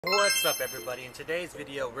What's up everybody? In today's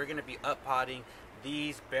video we're going to be uppotting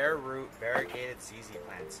these bare root variegated ZZ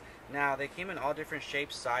plants. Now they came in all different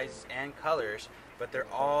shapes, sizes, and colors, but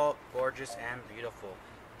they're all gorgeous and beautiful.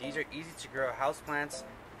 These are easy to grow houseplants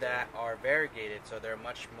that are variegated, so they're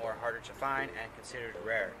much more harder to find and considered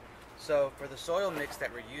rare. So for the soil mix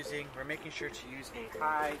that we're using, we're making sure to use a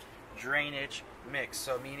high drainage mix,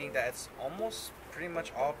 so meaning that it's almost pretty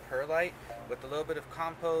much all perlite with a little bit of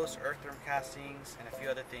compost, earthworm castings, and a few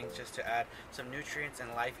other things just to add some nutrients and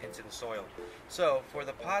life into the soil. So for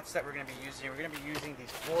the pots that we're going to be using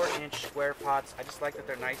these 4-inch square pots. I just like that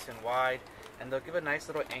they're nice and wide, and they'll give a nice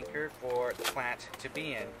little anchor for the plant to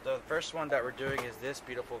be in. The first one that we're doing is this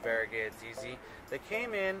beautiful variegated ZZ. They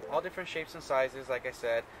came in all different shapes and sizes. Like I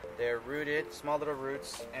said, they're rooted, small little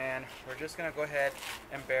roots, and we're just going to go ahead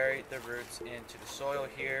and bury the roots into the soil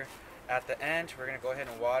here. At the end, we're going to go ahead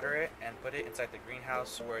and water it and put it inside the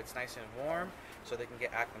greenhouse where it's nice and warm so they can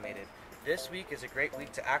get acclimated. This week is a great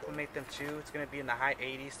week to acclimate them to. It's going to be in the high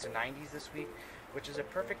 80s to 90s this week, which is a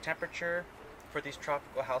perfect temperature for these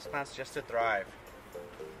tropical houseplants just to thrive.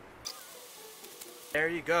 There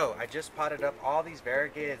you go. I just potted up all these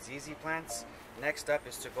variegated ZZ plants. Next up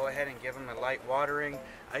is to go ahead and give them a light watering.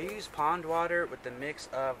 I use pond water with the mix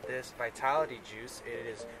of this vitality juice. It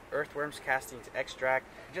is earthworms castings extract.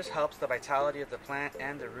 It just helps the vitality of the plant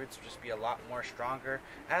and the roots just be a lot more stronger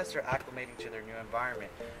as they're acclimating to their new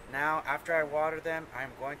environment. Now, after I water them,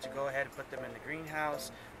 I'm going to go ahead and put them in the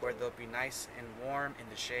greenhouse where they'll be nice and warm in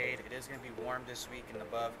the shade. It is going to be warm this week and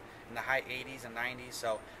above in the high 80s and 90s,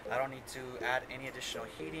 so I don't need to add any additional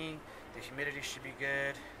heating. The humidity should be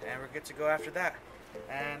good, and we're good to go after that.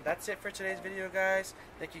 And that's it for today's video, guys.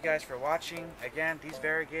 Thank you guys for watching. Again, these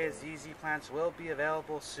variegated ZZ plants will be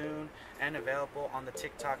available soon and available on the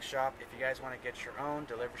TikTok shop if you guys want to get your own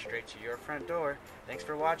delivered straight to your front door. Thanks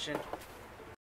for watching.